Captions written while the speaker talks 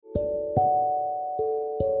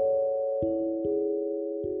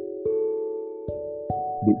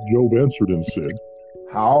But Job answered and said,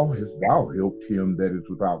 How hast thou helped him that is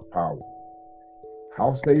without power?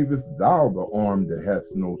 How savest thou the arm that hath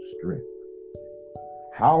no strength?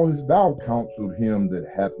 How hast thou counseled him that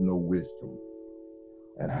hath no wisdom?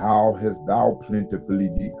 And how hast thou plentifully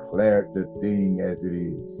declared the thing as it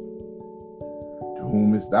is? To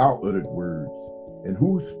whom hast thou uttered words, and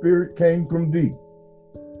whose spirit came from thee?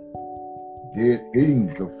 Dead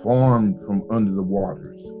things are formed from under the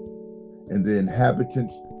waters, and the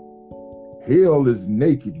inhabitants. Hell is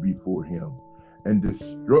naked before him, and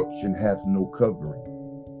destruction hath no covering.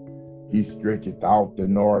 He stretcheth out the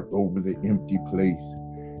north over the empty place,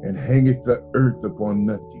 and hangeth the earth upon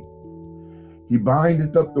nothing. He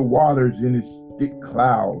bindeth up the waters in his thick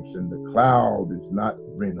clouds, and the cloud is not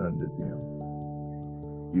rent under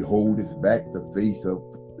them. He holdeth back the face of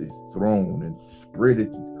his throne, and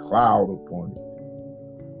spreadeth his cloud upon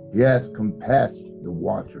it. He hath compassed the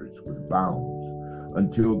waters with bounds,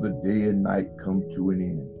 until the day and night come to an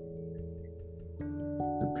end.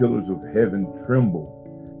 The pillars of heaven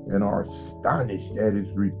tremble and are astonished at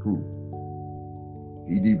his reproof.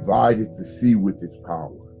 He divideth the sea with his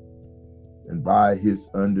power, and by his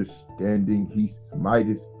understanding he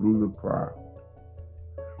smiteth through the proud.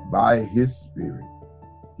 By his spirit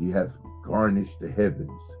he hath garnished the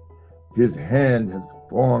heavens. His hand hath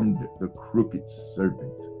formed the crooked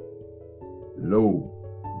serpent.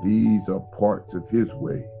 Lo, these are parts of his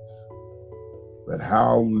ways. But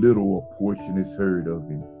how little a portion is heard of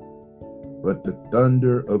him. But the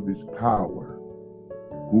thunder of his power,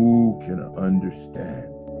 who can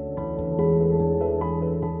understand?